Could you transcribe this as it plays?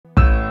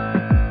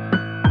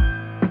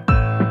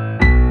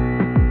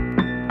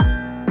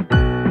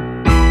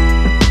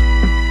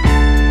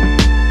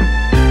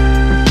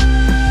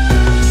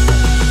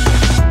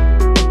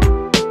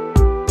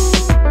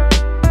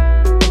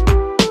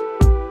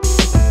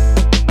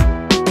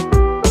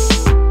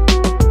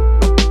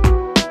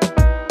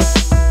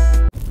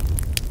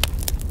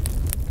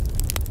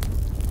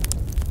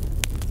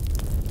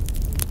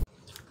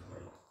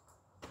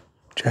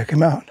Check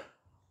him out.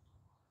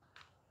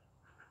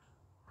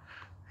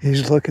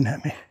 He's looking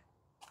at me.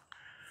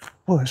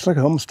 Boy, it's like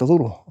almost a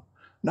little,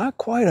 not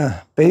quite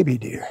a baby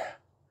deer.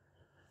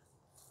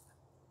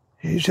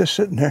 He's just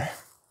sitting there.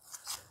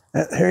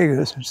 There he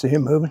goes. See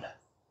him moving?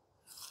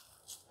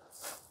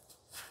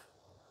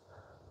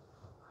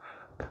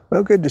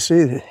 Well, good to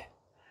see that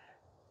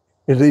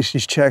at least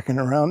he's checking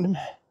around him.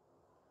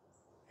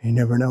 You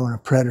never know when a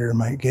predator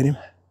might get him.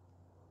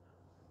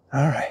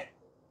 All right.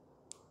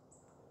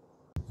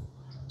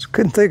 Just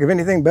couldn't think of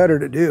anything better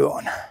to do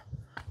on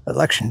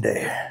election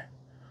day.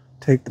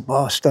 Take the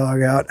boss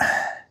dog out.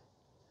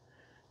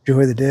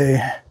 Enjoy the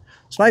day.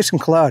 It's nice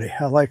and cloudy.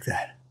 I like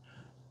that.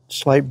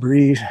 Slight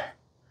breeze.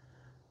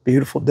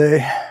 Beautiful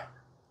day.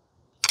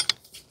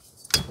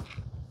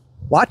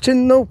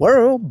 Watching the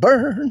world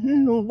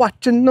burn.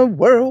 Watching the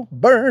world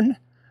burn.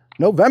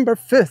 November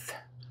 5th.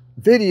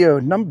 Video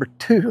number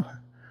 2.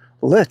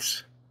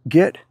 Let's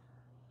get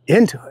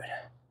into it.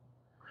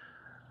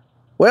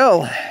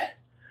 Well,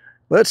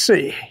 let's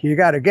see. You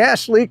got a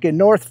gas leak in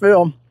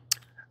Northville,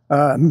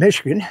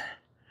 Michigan.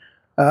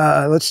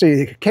 Let's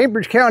see.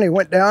 Cambridge County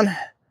went down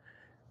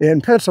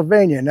in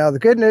Pennsylvania. Now, the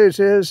good news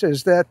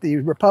is that the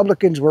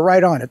Republicans were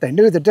right on it. They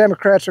knew the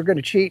Democrats were going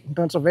to cheat in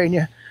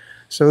Pennsylvania.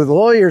 So the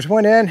lawyers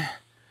went in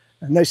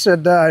and they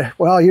said,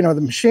 well, you know,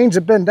 the machines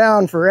have been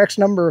down for X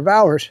number of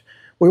hours.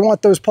 We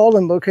want those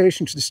polling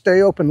locations to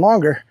stay open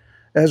longer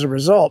as a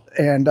result.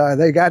 And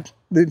they got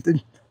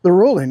the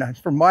ruling.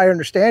 From my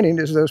understanding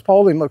is those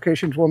polling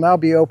locations will now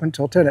be open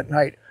till 10 at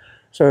night.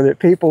 So that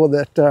people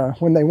that,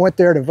 when they went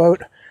there to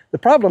vote, the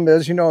problem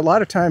is, you know, a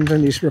lot of times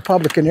in these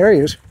Republican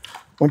areas,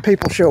 when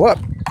people show up,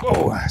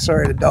 oh,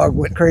 sorry, the dog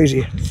went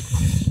crazy.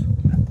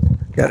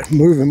 Got to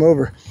move him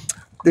over.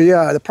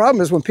 The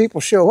problem is when people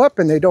show up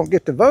and they don't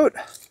get to vote,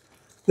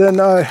 then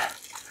a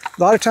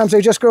lot of times they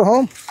just go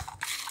home.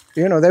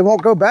 You know, they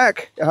won't go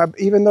back,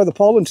 even though the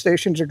polling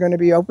stations are going to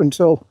be open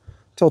till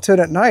 10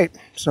 at night.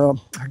 So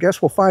I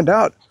guess we'll find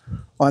out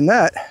on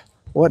that,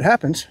 what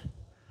happens.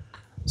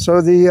 So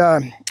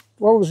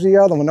what was the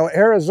other one? No,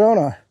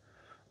 Arizona.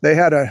 They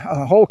had a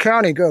whole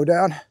county go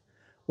down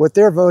with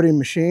their voting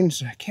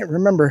machines. I can't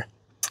remember.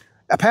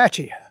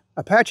 Apache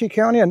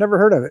County, I never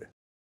heard of it.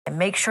 And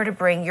make sure to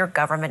bring your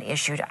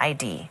government-issued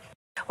ID.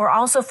 We're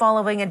also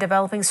following a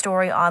developing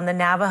story on the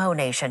Navajo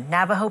Nation.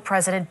 Navajo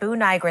President Boo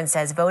Nygren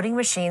says voting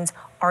machines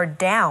are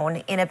down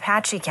in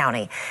Apache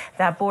County.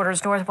 That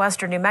borders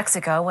northwestern New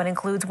Mexico and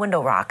includes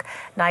Window Rock.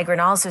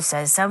 Nygren also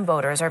says some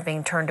voters are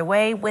being turned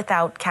away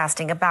without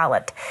casting a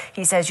ballot.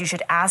 He says you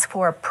should ask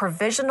for a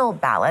provisional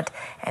ballot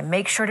and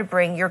make sure to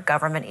bring your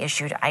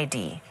government-issued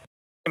ID.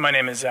 My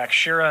name is Zach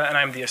Shira, and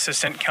I'm the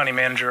Assistant County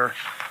Manager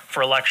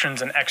for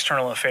Elections and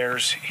External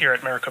Affairs here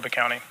at Maricopa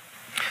County.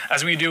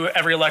 As we do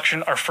every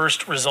election, our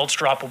first results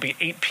drop will be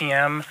 8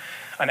 p.m.,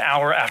 an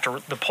hour after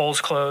the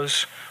polls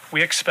close.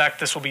 We expect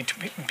this will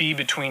be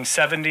between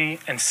 70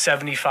 and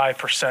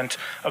 75%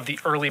 of the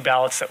early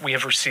ballots that we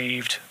have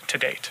received to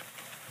date.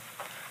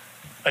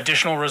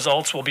 Additional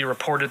results will be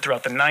reported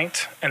throughout the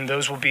night, and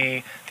those will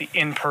be the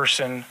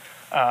in-person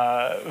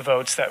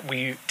votes that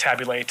we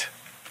tabulate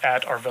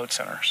at our vote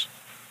centers.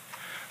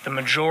 The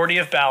majority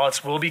of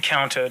ballots will be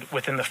counted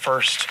within the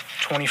first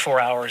 24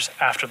 hours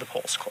after the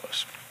polls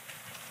close.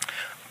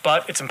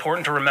 But it's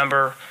important to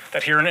remember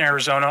that here in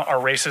Arizona,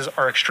 our races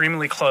are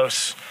extremely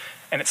close,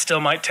 and it still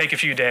might take a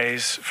few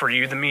days for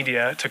you, the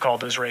media, to call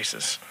those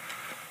races.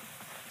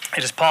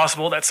 It is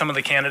possible that some of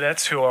the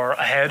candidates who are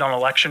ahead on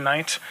election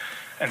night,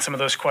 and some of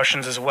those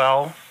questions as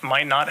well,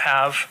 might not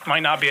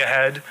be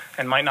ahead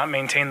and might not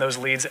maintain those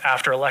leads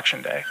after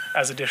election day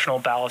as additional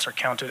ballots are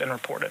counted and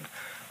reported.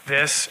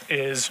 This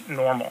is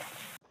normal.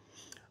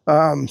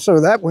 So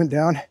that went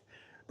down.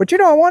 But, you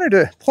know, I wanted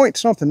to point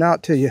something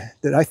out to you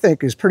that I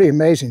think is pretty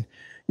amazing.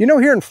 You know,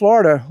 here in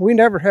Florida, we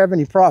never have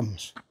any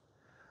problems.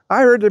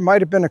 I heard there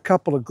might have been a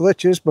couple of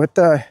glitches, but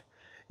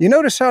you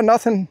notice how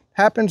nothing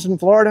happens in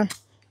Florida?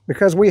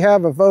 Because we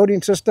have a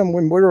voting system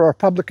when we're a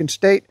Republican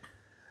state.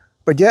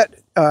 But yet,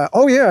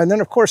 oh yeah, and then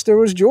of course there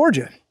was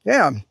Georgia.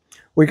 Yeah,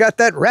 we got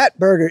that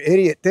Ratburger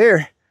idiot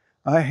there.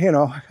 You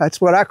know,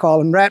 that's what I call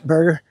him,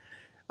 Ratburger.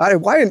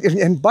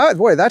 And by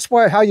the way, that's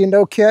how you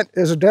know Kent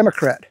is a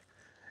Democrat.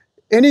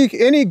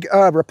 Any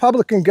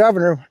Republican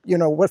governor, you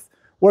know,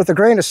 with a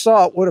grain of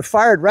salt would have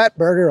fired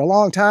Ratburger a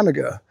long time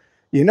ago.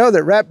 You know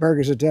that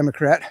Ratburger's a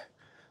Democrat.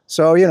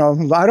 So, you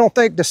know, I don't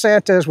think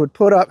DeSantis would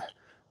put up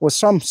with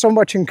so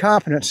much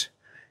incompetence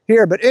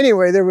here. But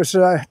anyway, there was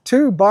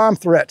 2 bomb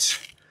threats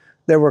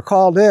that were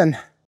called in.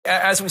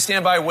 As we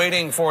stand by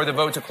waiting for the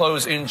vote to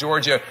close in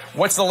Georgia,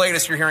 what's the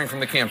latest you're hearing from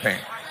the campaign?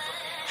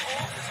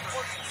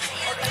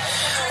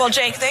 Well,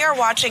 Jake, they are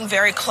watching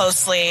very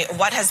closely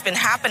what has been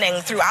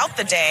happening throughout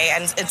the day,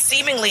 and it's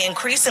seemingly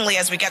increasingly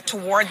as we get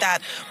toward that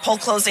poll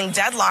closing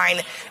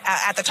deadline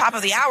at the top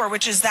of the hour,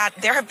 which is that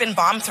there have been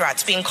bomb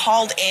threats being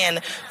called in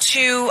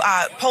to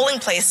polling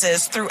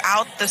places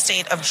throughout the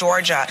state of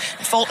Georgia,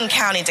 Fulton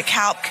County,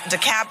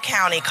 DeKalb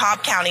County,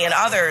 Cobb County, and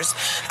others.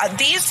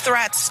 These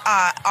threats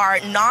are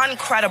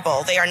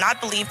non-credible. They are not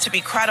believed to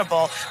be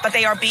credible, but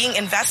they are being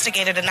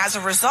investigated. And as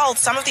a result,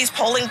 some of these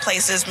polling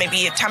places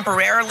maybe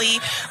temporarily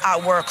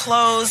were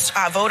closed,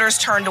 voters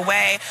turned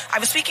away. I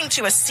was speaking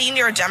to a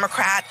senior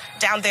Democrat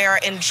down there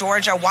in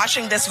Georgia,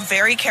 watching this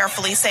very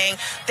carefully, saying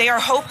they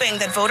are hoping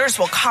that voters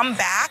will come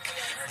back.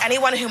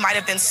 Anyone who might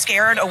have been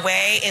scared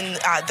away in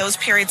those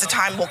periods of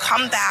time will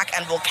come back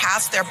and will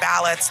cast their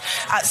ballots.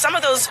 Some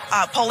of those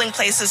polling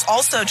places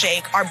also,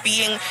 Jake, are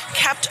being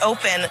kept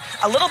open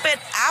a little bit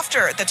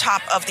after the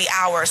top of the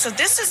hour. So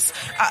this is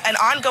an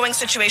ongoing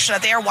situation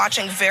that they are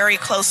watching very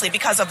closely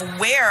because of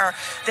where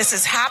this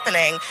is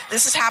happening.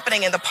 This is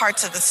happening in the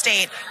parts of the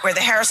state where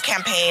the Harris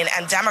campaign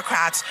and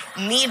Democrats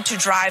need to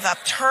drive up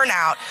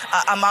turnout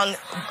among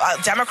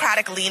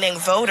Democratic-leaning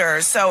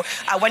voters. So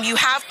when you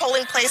have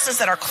polling places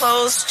that are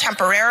closed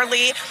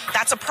temporarily,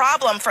 that's a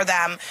problem for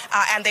them,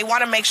 and they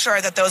want to make sure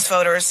that those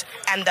voters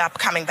end up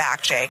coming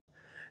back, Jake.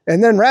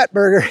 And then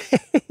Ratberger,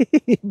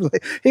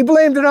 he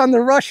blamed it on the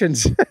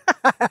Russians.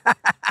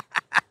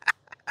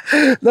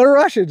 The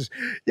Russians.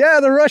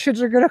 Yeah, the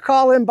Russians are going to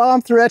call in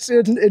bomb threats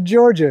in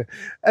Georgia.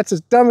 That's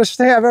the dumbest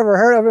thing I've ever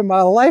heard of in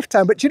my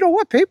lifetime. But you know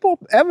what? People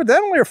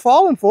evidently are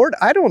falling for it.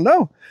 I don't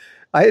know.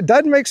 It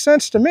doesn't make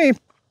sense to me.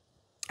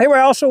 Anyway,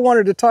 I also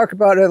wanted to talk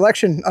about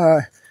election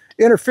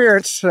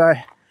interference.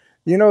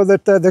 You know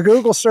that the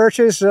Google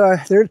searches,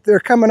 they're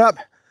coming up.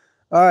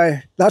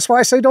 That's why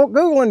I say don't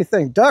Google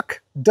anything.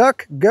 Duck,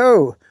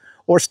 go,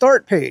 or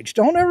start page.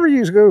 Don't ever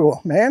use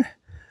Google, man.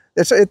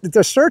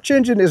 The search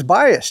engine is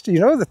biased. You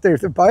know that they're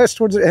biased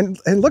towards it.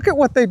 And look at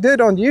what they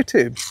did on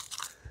YouTube.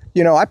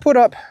 You know, I put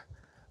up,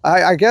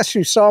 I guess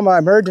you saw my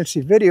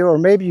emergency video, or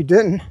maybe you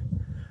didn't.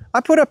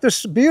 I put up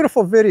this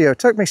beautiful video. It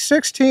took me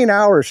 16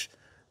 hours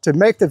to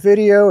make the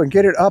video and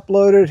get it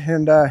uploaded.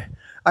 And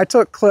I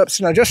took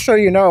clips. Now, just so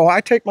you know, I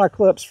take my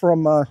clips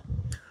from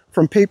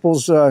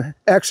people's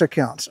X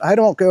accounts. I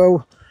don't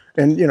go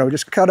and, you know,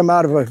 just cut them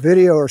out of a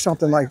video or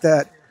something like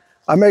that.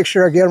 I make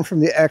sure I get them from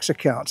the X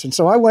accounts. And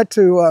so I went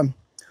to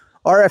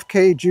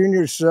RFK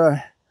Jr.'s,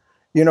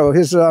 you know,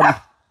 his,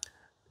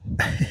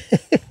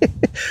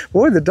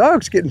 boy, the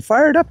dog's getting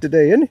fired up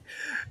today, isn't he?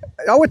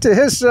 I went to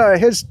his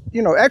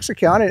you know, X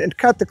account and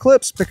cut the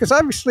clips because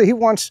obviously he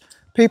wants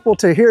people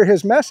to hear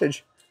his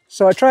message.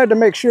 So I tried to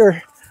make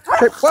sure.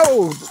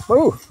 Whoa,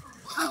 whoa,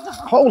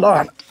 hold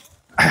on.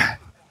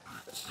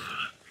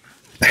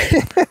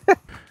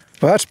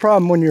 Well, that's a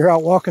problem when you're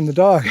out walking the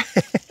dog.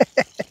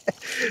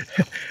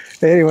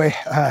 Anyway,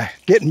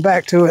 getting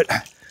back to it.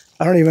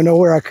 I don't even know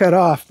where I cut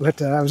off,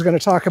 but I was going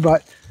to talk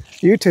about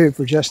YouTube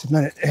for just a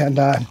minute. And,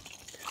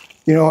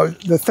 you know,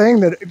 the thing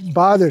that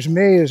bothers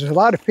me is a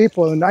lot of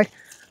people, and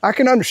I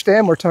can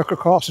understand where Tucker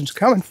Carlson's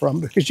coming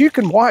from, because you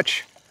can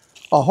watch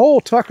a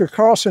whole Tucker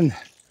Carlson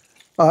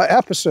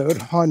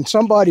episode on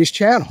somebody's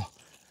channel,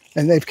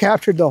 and they've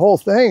captured the whole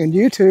thing. And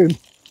YouTube,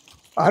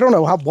 I don't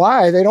know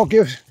why they don't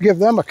give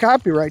them a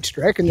copyright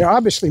strike, and they're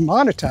obviously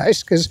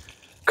monetized because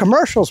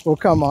commercials will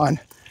come on.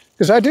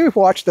 Because I do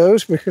watch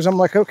those because I'm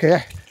like,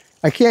 okay,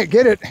 I can't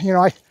get it. You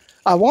know,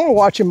 I want to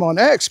watch them on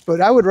X, but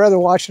I would rather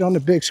watch it on the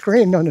big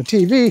screen on the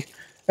TV,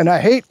 and I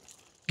hate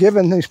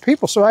giving these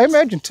people. So I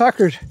imagine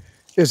Tucker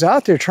is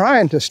out there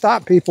trying to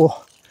stop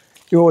people,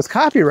 you know, with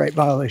copyright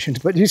violations.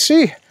 But you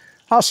see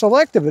how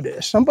selective it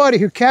is. Somebody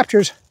who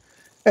captures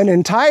an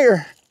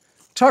entire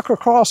Tucker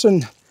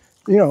Carlson,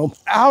 you know,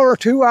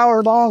 2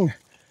 hour long,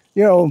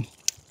 you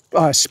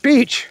know,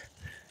 speech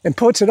and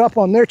puts it up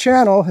on their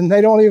channel, and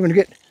they don't even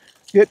get,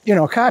 you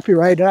know,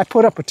 copyright. And I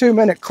put up a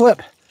 2-minute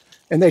clip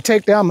and they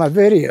take down my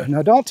video.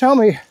 Now, don't tell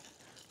me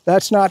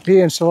that's not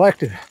being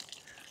selective.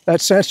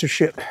 That's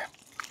censorship.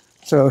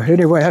 So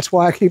anyway, that's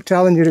why I keep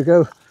telling you to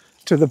go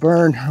to the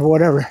burn or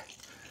whatever.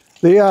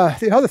 The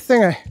other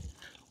thing I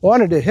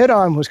wanted to hit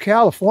on was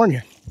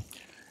California.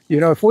 You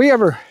know,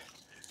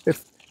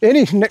 if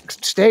any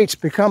states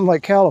become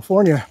like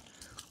California,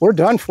 we're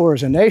done for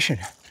as a nation.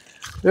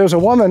 There was a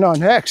woman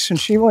on X, and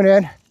she went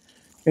in,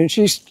 and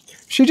she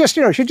just,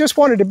 you know, she just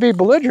wanted to be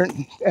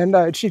belligerent,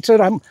 and she said,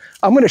 I'm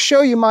going to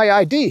show you my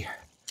ID.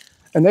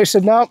 And they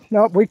said, no,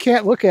 we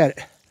can't look at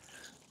it.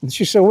 And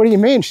she said, what do you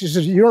mean? She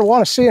said, you don't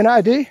want to see an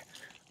ID?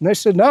 And they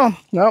said, no,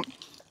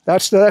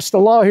 that's the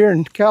law here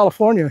in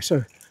California.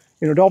 So,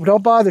 you know,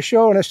 don't bother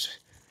showing us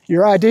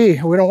your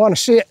ID. We don't want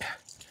to see it.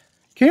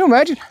 Can you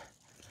imagine?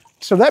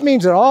 So that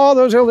means that all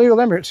those illegal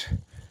immigrants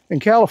in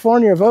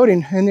California are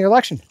voting in the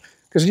election.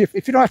 Because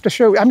if you don't have to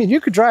show, I mean,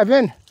 you could drive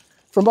in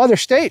from other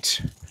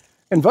states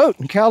and vote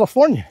in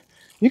California.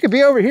 You could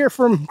be over here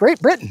from Great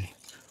Britain,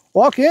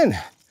 walk in,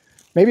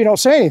 maybe don't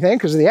say anything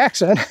because of the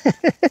accent,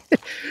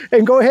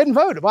 and go ahead and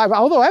vote.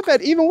 Although I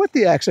bet even with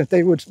the accent,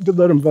 they would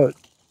let them vote.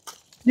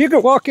 You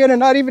could walk in and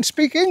not even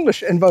speak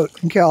English and vote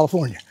in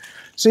California.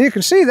 So you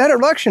can see that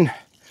election,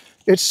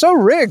 it's so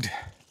rigged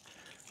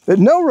that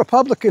no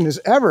Republican is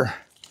ever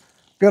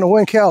going to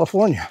win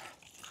California.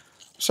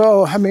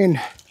 So, I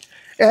mean,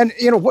 and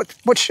you know,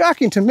 what's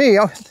shocking to me,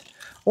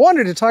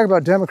 wanted to talk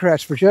about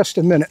Democrats for just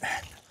a minute.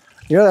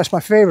 You know, that's my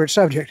favorite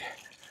subject.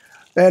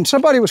 And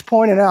somebody was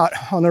pointing out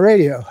on the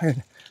radio,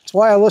 and that's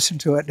why I listened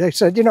to it. They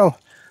said, you know,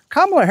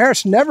 Kamala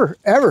Harris never,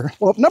 ever,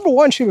 well, number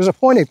one, she was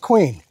appointed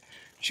queen.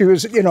 She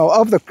was, you know,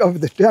 of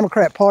the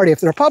Democrat Party. If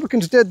the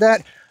Republicans did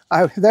that,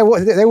 they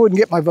wouldn't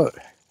get my vote.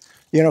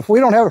 You know, if we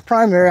don't have a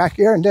primary, I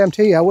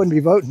guarantee you I wouldn't be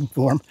voting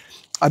for him.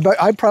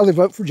 I'd probably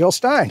vote for Jill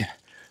Stein,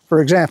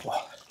 for example.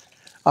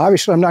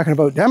 Obviously, I'm not going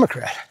to vote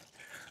Democrat.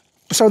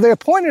 So they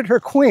appointed her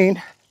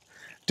queen.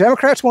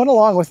 Democrats went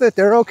along with it.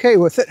 They're okay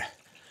with it.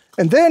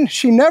 And then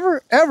she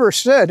never, ever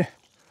said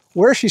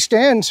where she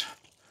stands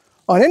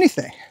on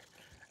anything.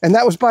 And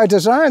that was by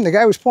design. The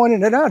guy was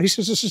pointing it out. He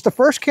says this is the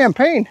first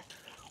campaign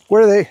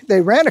where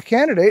they ran a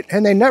candidate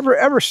and they never,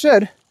 ever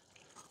said,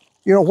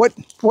 you know,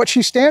 what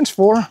she stands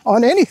for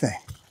on anything.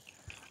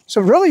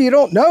 So really, you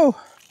don't know.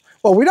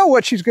 Well, we know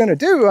what she's going to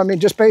do. I mean,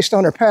 just based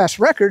on her past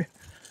record.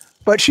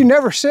 But she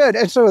never said.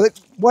 And so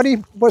what he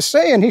was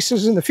saying, he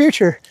says in the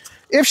future,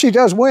 if she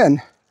does win,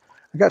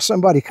 I got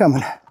somebody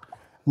coming. I'm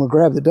going to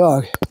grab the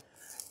dog.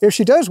 If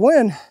she does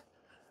win,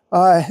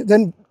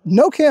 then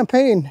no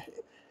campaign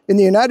in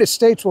the United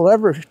States will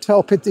ever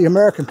tell the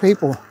American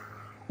people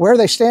where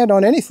they stand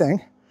on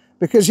anything,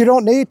 because you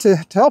don't need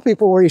to tell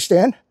people where you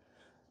stand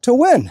to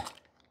win.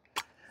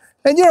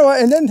 And, you know,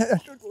 and then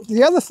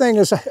the other thing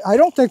is, I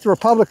don't think the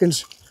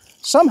Republicans,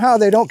 somehow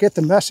they don't get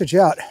the message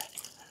out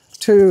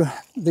to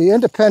the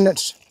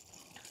independents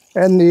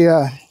and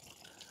the,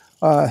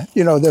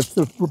 you know,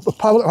 the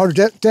Republican or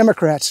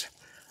Democrats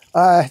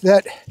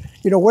that,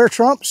 you know, where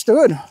Trump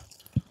stood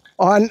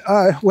on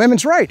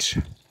women's rights.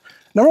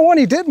 Number one,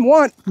 he didn't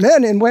want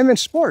men in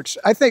women's sports.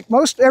 I think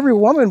most every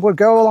woman would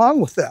go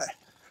along with that.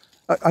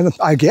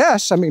 I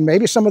guess. I mean,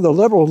 maybe some of the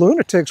liberal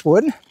lunatics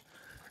wouldn't.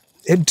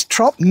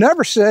 Trump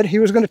never said he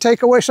was going to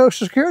take away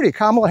Social Security.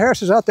 Kamala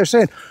Harris is out there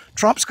saying,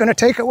 Trump's going to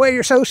take away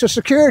your Social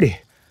Security.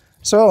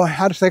 So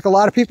I think a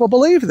lot of people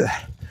believe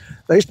that.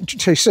 They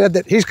said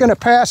that he's going to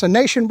pass a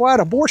nationwide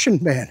abortion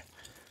ban.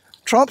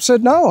 Trump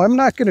said, no, I'm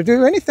not going to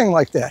do anything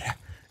like that.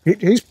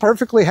 He's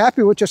perfectly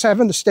happy with just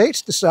having the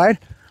states decide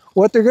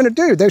what they're going to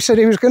do. They said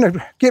he was going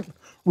to get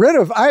rid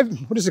of,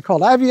 what is it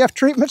called, IVF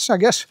treatments, I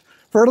guess,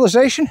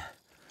 fertilization.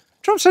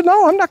 Trump said,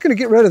 no, I'm not going to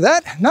get rid of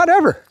that, not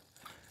ever.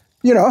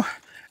 You know,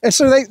 and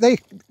so they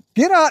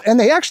get out and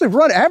they actually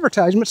run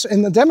advertisements,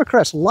 and the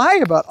Democrats lie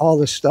about all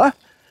this stuff,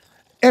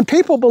 and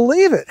people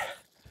believe it.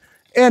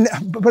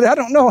 But I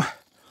don't know,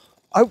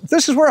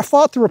 this is where I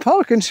fought the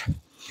Republicans.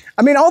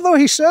 I mean, although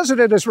he says it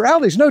at his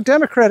rallies, no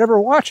Democrat ever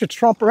watched a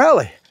Trump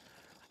rally.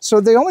 So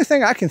the only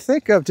thing I can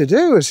think of to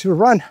do is to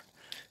run,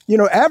 you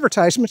know,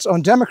 advertisements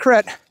on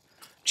Democrat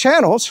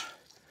channels.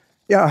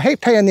 You know, I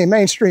hate paying the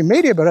mainstream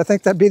media, but I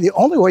think that'd be the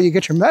only way you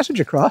get your message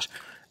across,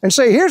 and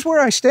say, here's where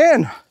I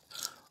stand.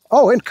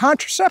 Oh, in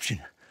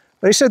contraception.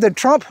 They said that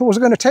Trump was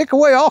going to take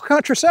away all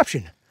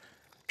contraception.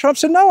 Trump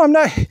said, no, I'm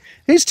not.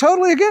 He's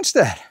totally against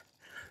that.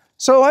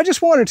 So I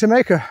just wanted to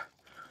make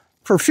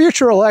for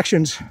future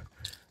elections,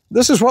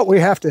 this is what we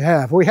have to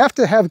have. We have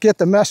to get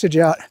the message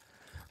out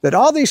that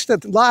all these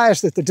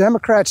lies that the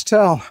Democrats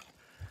tell,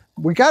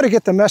 we got to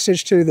get the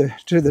message to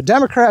the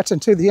Democrats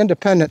and to the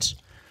independents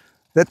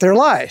that they're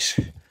lies,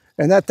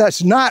 and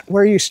that's not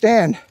where you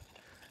stand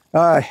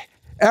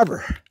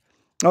ever.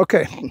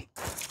 Okay,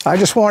 I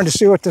just wanted to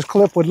see what this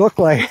clip would look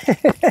like.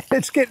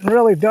 It's getting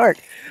really dark.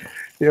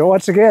 You know,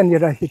 once again, you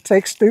know, you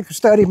take stupid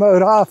study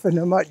mode off and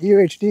I'm at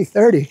UHD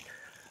 30.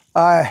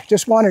 I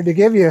just wanted to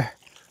give you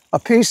a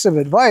piece of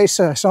advice,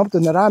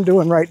 something that I'm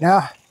doing right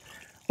now.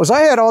 Was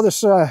I had all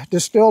this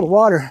distilled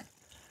water,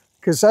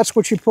 because that's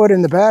what you put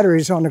in the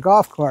batteries on the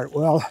golf cart.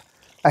 Well,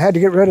 I had to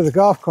get rid of the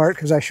golf cart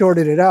because I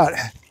shorted it out.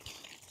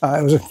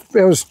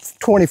 It was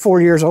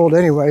 24 years old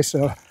anyway,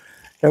 so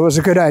it was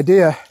a good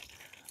idea.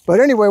 But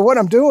anyway, what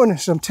I'm doing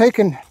is I'm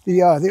taking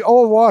the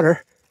old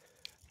water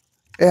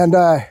and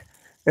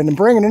I'm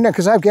bringing it in there,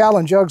 because I have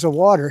gallon jugs of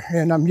water,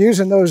 and I'm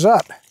using those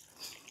up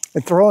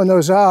and throwing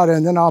those out,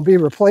 and then I'll be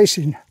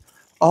replacing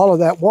all of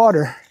that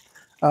water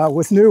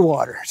with new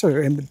water.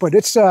 So, but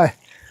it's, I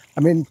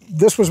mean,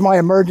 this was my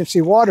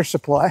emergency water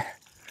supply.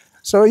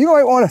 So you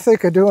might want to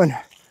think of doing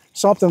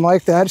something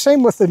like that.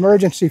 Same with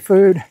emergency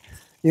food.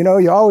 You know,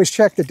 you always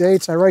check the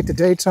dates. I write the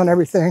dates on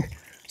everything.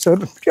 So,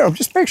 you know,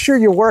 just make sure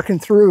you're working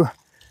through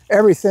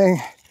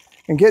everything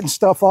and getting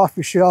stuff off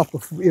your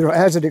shelf, you know,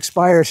 as it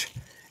expires.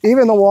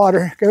 Even the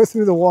water, go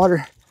through the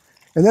water.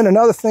 And then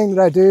another thing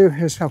that I do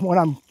is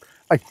when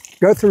I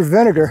go through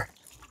vinegar,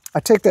 I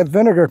take that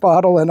vinegar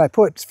bottle and I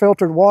put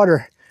filtered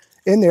water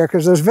in there,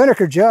 because those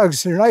vinegar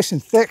jugs, they're nice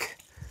and thick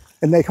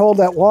and they hold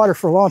that water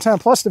for a long time.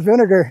 Plus the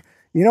vinegar,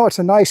 you know, it's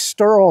a nice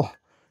sterile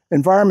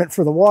environment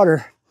for the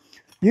water.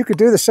 You could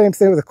do the same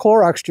thing with a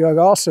Clorox jug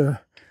also,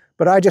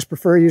 but I just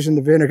prefer using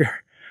the vinegar.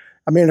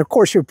 I mean, of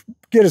course, you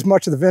get as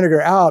much of the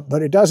vinegar out,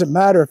 but it doesn't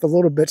matter if a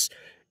little bit's,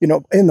 you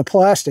know, in the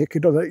plastic.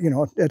 You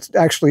know, it's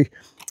actually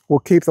will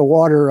keep the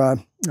water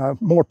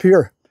more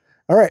pure.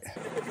 All right.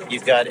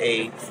 You've got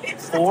a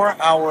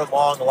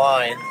 4-hour-long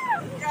line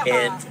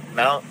in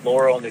Mount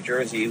Laurel, New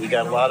Jersey. We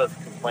got a lot of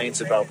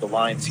complaints about the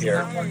lines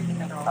here.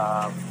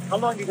 How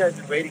long have you guys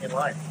been waiting in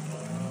line?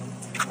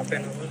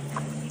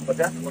 What's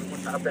that?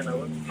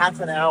 Half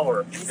an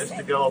hour just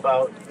to go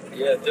about.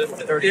 Yeah, just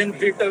 30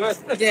 feet.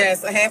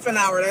 Yes, a half an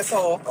hour, that's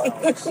all.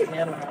 And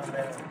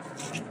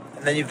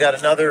then you've got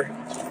another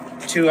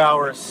 2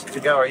 hours to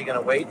go. Are you going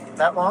to wait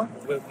that long?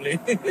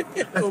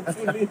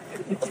 Hopefully.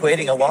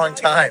 Waiting a long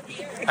time.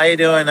 How you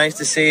doing? Nice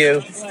to see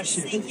you.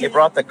 You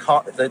brought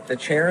the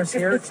chairs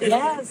here?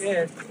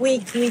 Yes. We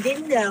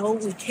didn't know.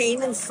 We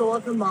came and saw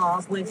the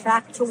mob, went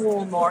back to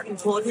Walmart and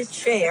bought a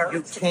chair.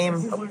 You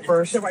came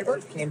first,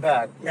 came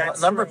back. A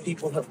number of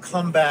people have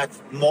come back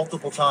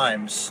multiple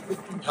times.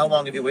 How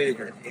long have you waited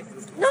here?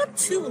 Not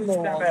too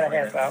long. About a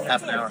half hour.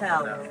 Half an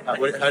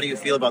hour. How do you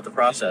feel about the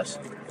process?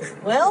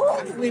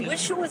 Well, we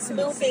wish it was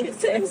moving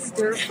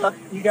faster.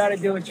 You got to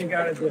do what you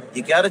got to do.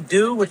 You got to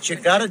do what you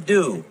got to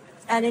do.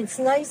 And it's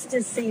nice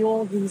to see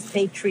all these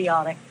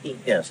patriotic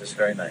people Yes, it's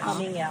very nice.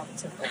 coming out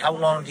to vote. How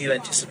long do you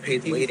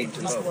anticipate waiting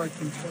to vote?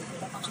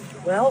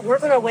 Well, we're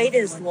going to wait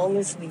as long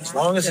as we As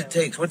long as it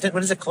takes. When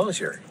does it close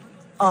here?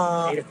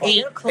 8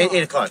 o'clock.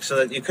 8 o'clock. So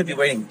that you could be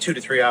waiting 2 to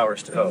 3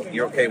 hours to vote.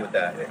 You're okay with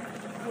that?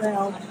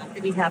 Well,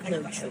 we have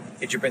no choice.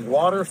 Did you bring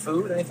water,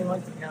 food, anything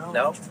like that?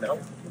 No.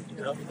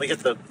 We get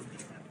the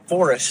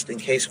forest in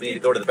case we need to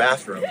go to the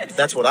bathroom.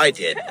 That's what I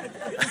did.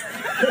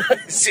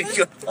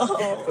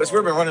 Because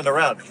we've been running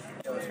around.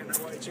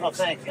 Oh,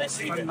 thanks. Nice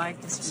to meet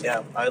you.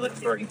 Yeah, I live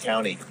in Bergen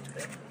County,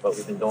 but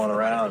we've been going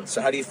around.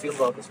 So how do you feel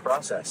about this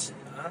process?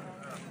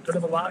 Bit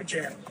of a log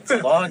jam. It's a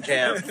log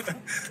jam.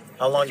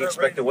 How long do you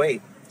expect to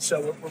wait?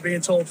 So we're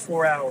being told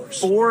 4 hours.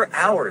 4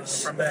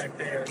 hours. From back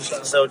there.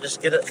 So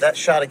just get that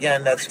shot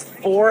again. That's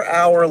 4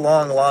 hour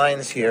long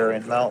lines here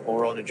in Mount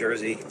Laurel, New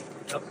Jersey.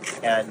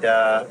 And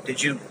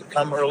did you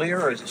come earlier,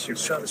 or is this your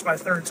So it's my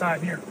third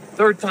time here.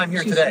 third time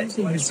here today?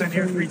 We've been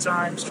here 3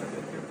 times.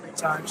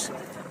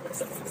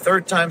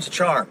 Third time's a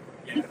charm.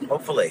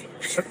 Hopefully.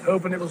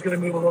 Hoping it was going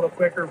to move a little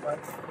quicker, but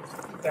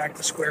back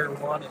to square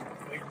one and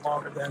waiting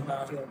longer than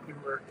we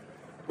were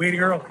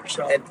waiting earlier.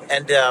 So.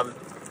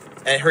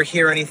 And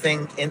hear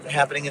anything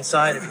happening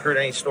inside? Have you heard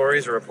any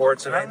stories or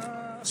reports of it?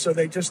 So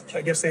I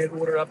guess they had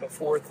ordered up a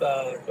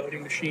 4th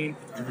voting machine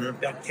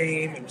that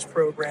came and was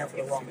programmed for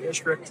the wrong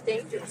district.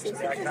 So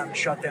that kind of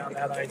shut down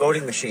that idea.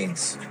 Voting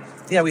machines.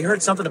 Yeah, we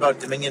heard something about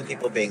Dominion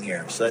people being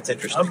here, so that's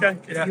interesting. Okay,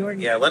 yeah.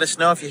 Yeah, let us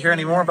know if you hear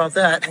any more about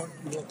that.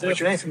 What's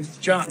your name?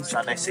 John.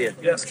 John, nice to see you.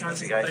 Yes, Nice to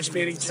see you guys. nice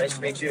meeting you. Nice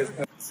to meet you.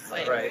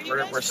 All right,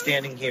 we're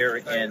standing here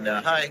in,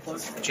 hi,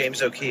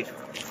 James O'Keefe.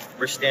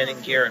 We're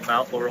standing here in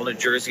Mount Laurel, New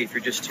Jersey. If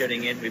you're just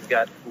tuning in, we've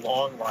got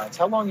long lines.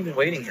 How long have you been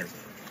waiting here?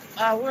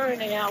 We're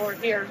in an hour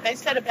here. They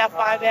said about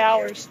 5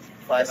 hours.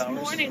 5 This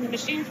hours? morning, the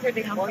machines were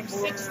down from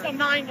 6 to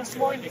 9 this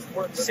morning.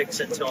 6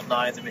 until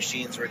 9, the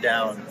machines were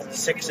down.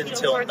 6 So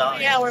until we're 9.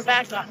 3 hour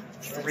backup.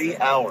 3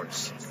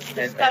 hours.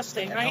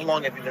 Disgusting, and right? How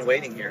long have you been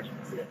waiting here?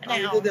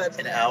 An hour.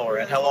 An hour.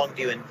 And how long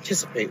do you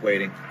anticipate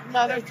waiting?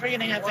 Another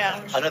 3.5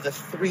 hours. Another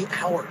 3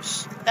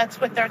 hours. That's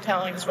what they're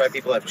telling us. That's why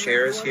people have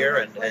chairs here.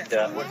 And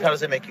how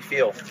does it make you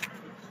feel?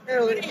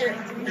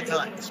 Good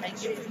times.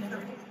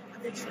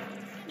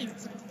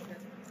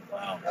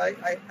 Wow.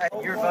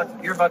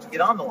 You're about to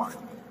get on the line.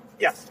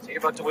 Yes. So you're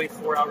about to wait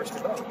 4 hours to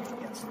vote.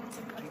 Yes.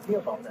 How do you feel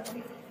about that?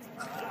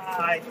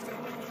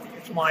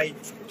 It's my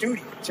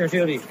duty. It's your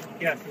duty.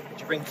 Yeah.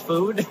 Did you bring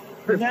food?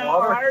 Or No,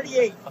 water? I already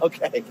ate.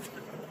 Okay.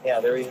 Yeah,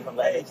 there you go.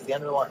 It's the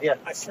end of the line. Yeah.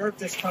 I served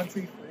this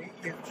country for 8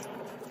 years.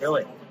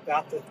 Really?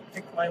 About to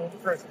pick my own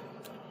president.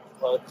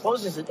 Well, it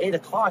closes at 8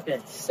 o'clock and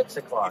it's 6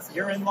 o'clock. If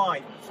you're in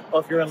line. Oh,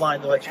 if you're in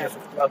line, they'll let you.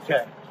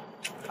 Okay.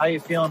 How you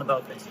feeling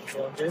about this? You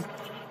feeling good?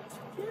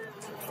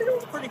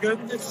 Pretty good.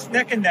 It's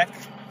neck and neck.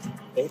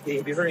 Have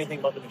you heard anything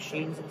about the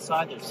machines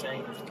inside? They're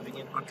saying there's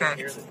Dominion people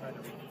here. They're trying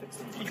to fix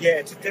them. Yeah,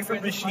 it's a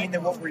different machine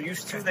than what we're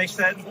used to, they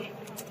said.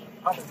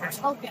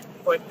 Okay.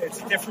 But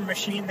it's a different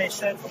machine, they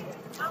said, from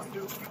what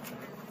we're used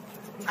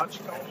to.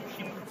 Touchstone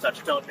machine.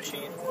 Touchstone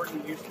machine. Or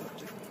you used to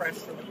just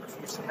press and you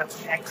used to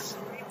have X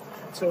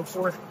and so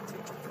forth.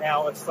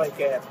 Now it's like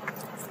a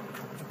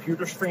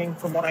computer screen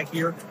from what I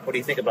hear. What do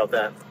you think about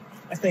that?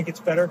 I think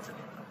it's better.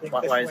 I think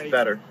this Why is way- it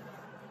better?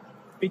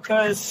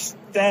 Because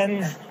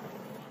then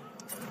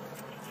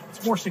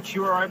it's more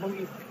secure, I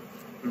believe.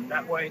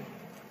 That way.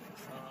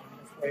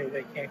 This way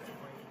they can't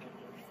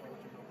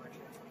complain.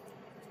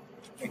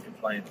 Can't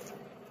complain.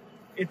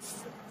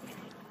 It's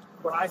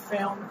what I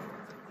found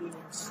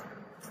is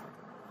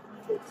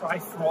they try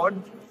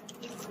fraud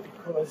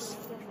because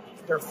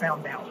they're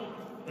found out.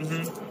 I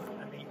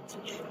mean,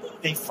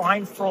 they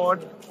find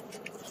fraud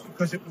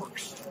because it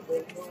works.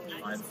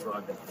 Find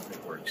fraud that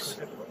it works.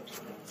 Because it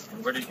works.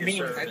 And where did you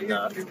serve?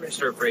 You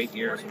served for 8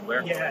 years. And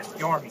where? Yeah,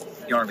 the Army.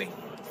 The Army.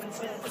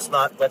 Let's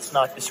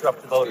not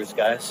disrupt the voters,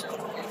 guys.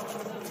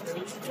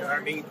 The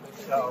Army.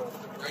 So.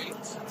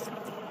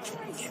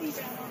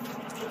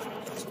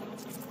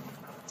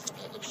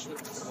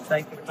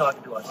 Thank you for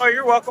talking to us. Oh,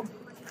 you're welcome.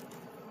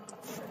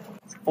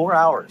 4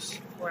 hours.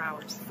 4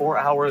 hours. 4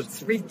 hours.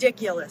 It's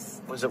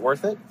ridiculous. Was it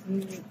worth it?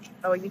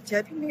 Oh, are you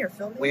taping me or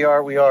filming? We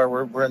are.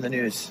 We're in the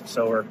news,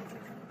 so we're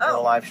the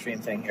live stream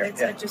thing here.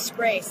 It's a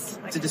disgrace.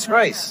 It's a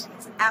disgrace.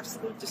 It's an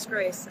absolute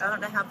disgrace. I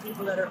don't know how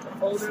people that are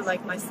older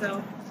like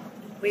myself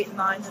wait in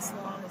line this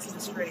long. It's a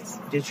disgrace.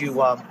 Did you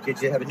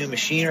have a new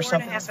machine or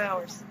something? 4.5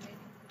 hours.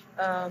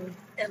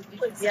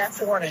 Yeah,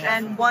 4.5.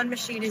 And one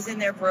machine is in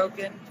there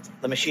broken.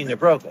 The machine they're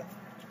broken.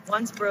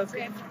 One's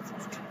broken.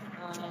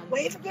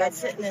 That's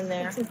sitting in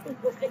there.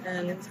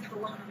 And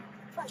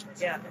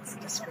yeah, it's a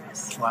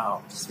disgrace.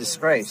 Wow, it's a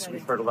disgrace.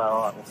 We've heard about a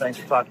lot. Well, thanks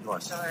for talking to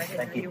us. Sorry,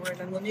 Thank you. You were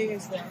in the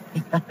news then.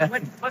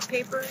 What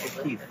paper?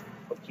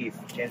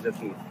 O'Keefe, James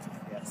O'Keefe.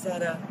 Yeah. Is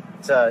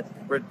that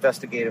We're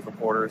investigative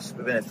reporters.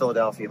 We've been in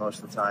Philadelphia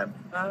most of the time,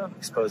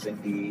 exposing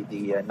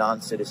the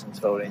non-citizens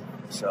voting.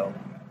 So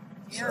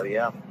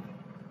yeah.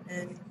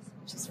 And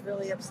just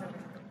really upsetting.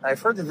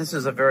 I've heard that this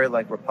is a very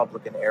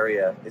Republican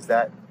area. Is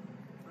that?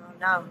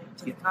 No,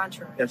 to the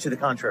contrary. To the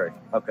contrary.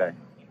 Okay.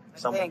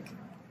 I think.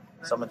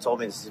 Someone told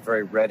me this is a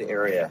very red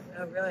area.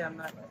 Oh, really? I'm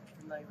not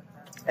familiar with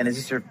that. And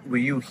were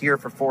you here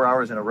for 4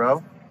 hours in a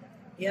row?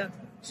 Yeah.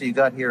 So you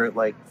got here at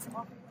I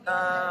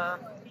can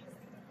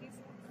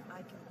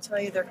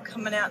tell you they're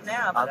coming out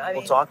now. But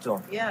we'll talk to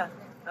them. Yeah.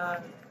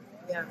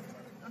 Yeah.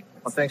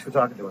 Well, thanks for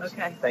talking to us.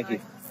 Okay. Thank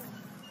you.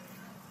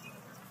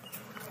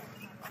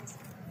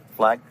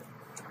 Flag?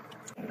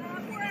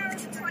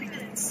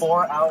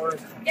 4 hours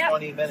and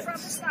 20 minutes. From the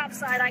stop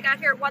sign. I got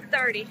here at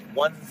 1:30.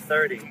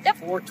 1:30. Yep.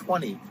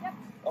 4:20. Yep.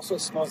 Also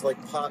smells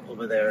like pot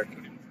over there.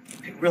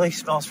 It really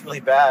smells really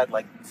bad,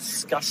 like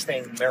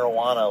disgusting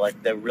marijuana,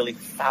 like the really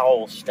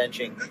foul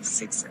stenching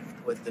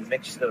with the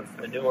mix of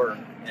manure.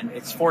 And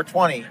it's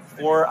 4:20.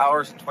 4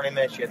 hours and 20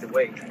 minutes you had to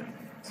wait.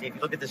 See, if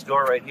you look at this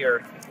door right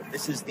here,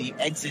 this is the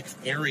exit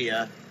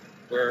area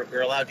where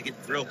we're allowed to get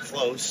real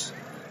close,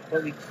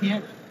 but we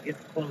can't get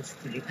close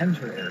to the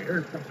enter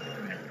area.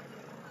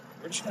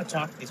 We're just going to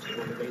talk to these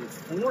people who waited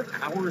 4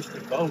 hours to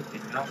vote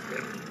and not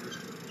wait.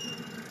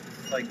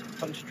 It's like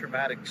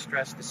post-traumatic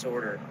stress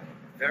disorder.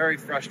 Very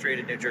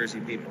frustrated New Jersey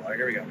people. All right,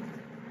 here we go.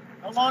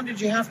 How long did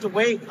you have to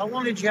wait? How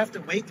long did you have to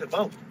wait to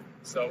vote?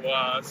 So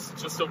it's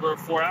just over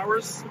 4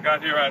 hours.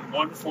 Got here at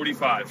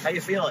 1:45. How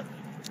you feeling?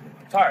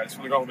 I'm tired. Just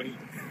want to go home and eat.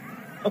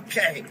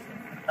 Okay.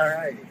 All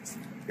right.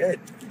 Good.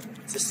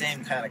 It's the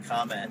same kind of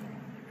comment.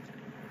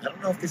 I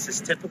don't know if this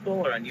is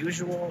typical or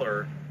unusual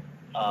or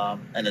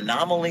an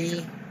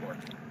anomaly.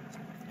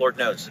 Lord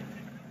knows.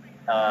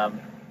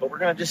 But we're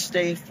going to just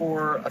stay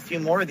for a few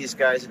more of these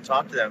guys and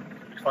talk to them.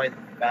 I find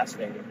them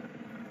fascinating.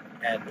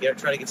 And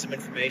try to get some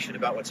information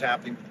about what's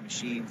happening with the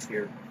machines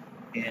here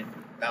in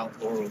Mount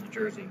Laurel, New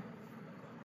Jersey.